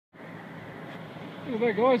Look at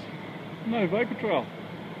that, guys. No vapor trail.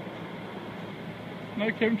 No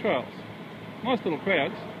chemtrails. Nice little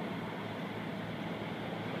clouds.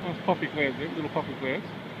 Nice puffy clouds there, little puffy clouds.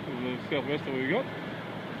 To the southwest that we got.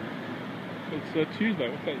 It's Tuesday,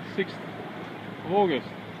 what's that, 6th of August.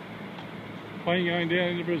 Plane going down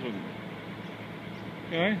into Brisbane.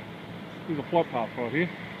 Okay, there's a flight path right here.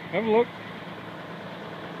 Have a look.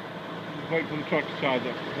 Just wait for the truck to charge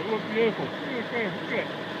up. Have a look, beautiful. Look at the clouds, look at that.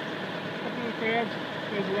 Up to the clouds.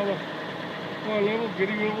 There's another low level,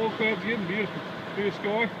 getting rid of all clouds again. Beautiful. Clear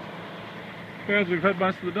sky. Clouds we've had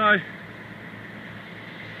most of the day.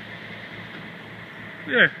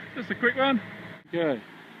 Yeah, just a quick one. Okay.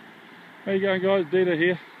 How you going, guys? Dita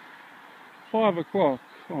here. 5 o'clock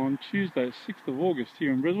on Tuesday, 6th of August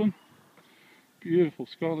here in Brisbane. Beautiful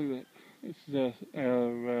sky, look at that. This is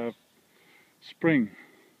our spring.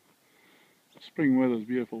 Spring weather is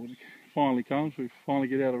beautiful. When it finally comes, we finally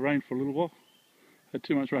get out of rain for a little while. Had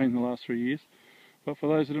too much rain in the last 3 years. But for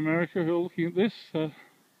those in America who are looking at this,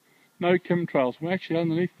 no chemtrails. We're actually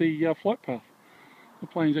underneath the flight path. The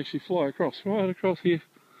planes actually fly across, right across here,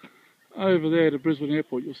 over there to Brisbane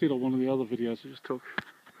Airport. You'll see it on one of the other videos I just took.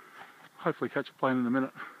 Hopefully catch a plane in a minute.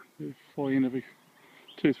 They fly in every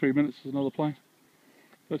 2-3 minutes, there's another plane.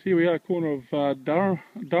 But here we are, corner of Durham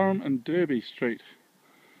and Derby Street.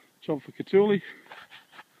 Job for Catuli.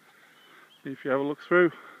 If you have a look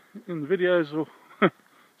through in the videos or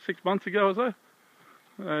 6 months ago or so,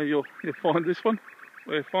 you'll find this one.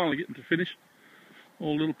 We're finally getting to finish.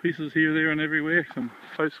 All little pieces here, there and everywhere. Some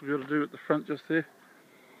posts we've got to do at the front just there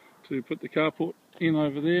to put the carport in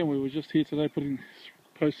over there. We were just here today putting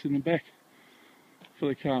posts in the back for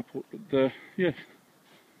the carport. But yeah,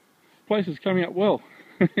 place is coming up well.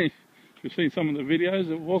 You've seen some of the videos,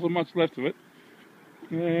 there wasn't much left of it.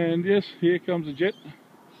 And yes, here comes a jet.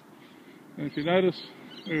 And if you notice,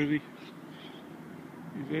 where is he?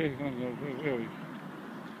 He's there. I don't know, where are we?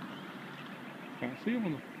 Can't see him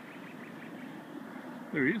on the...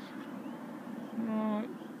 There he is. Right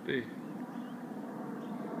there.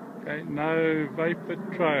 Okay, no vapor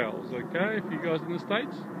trails, okay? For you guys in the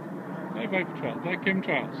States, no vapor trails, no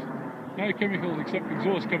chemtrails. No chemicals except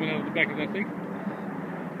exhaust coming out of the back of that thing.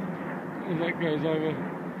 As that goes over,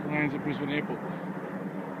 lands at Brisbane Airport.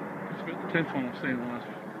 It's about the 10th one I've seen in the last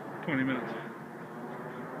 20 minutes.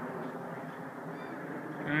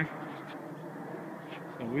 Okay.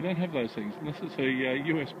 So we don't have those things, unless it's a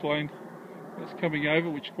US plane that's coming over,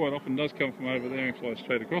 which quite often does come from over there and fly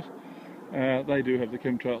straight across. They do have the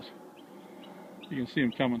chemtrails. You can see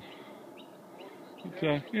them coming.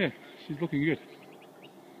 But yeah, she's looking good.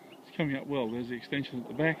 It's coming up well. There's the extension at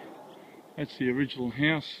the back. That's the original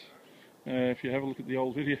house. If you have a look at the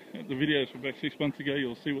old video, at the videos from back 6 months ago,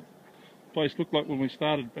 you'll see what the place looked like when we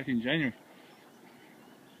started back in January.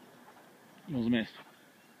 It was a mess.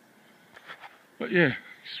 But yeah,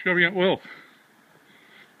 scrubbing up well.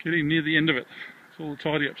 Getting near the end of it. It's all the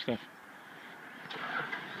tidy up stuff.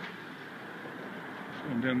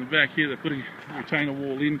 And down the back here, they're putting a retainer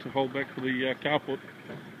wall in to hold back for the carport.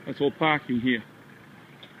 That's all parking here.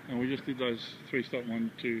 And we just did those 3 stumps,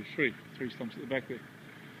 1, 2, 3 stumps at the back there,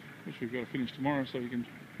 which we've got to finish tomorrow so we can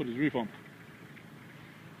put his roof on.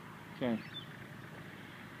 So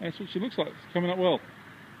that's what she looks like. It's coming up well.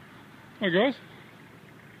 Alright guys,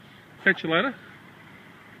 catch you later.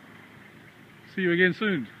 See you again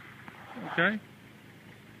soon. Okay.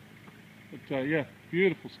 But yeah,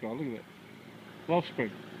 beautiful sky. Look at that. Love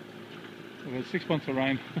spring. We've had 6 months of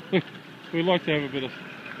rain. We like to have a bit of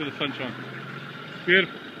sunshine.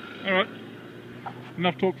 Beautiful. All right.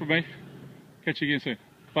 Enough talk from me. Catch you again soon.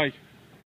 Bye.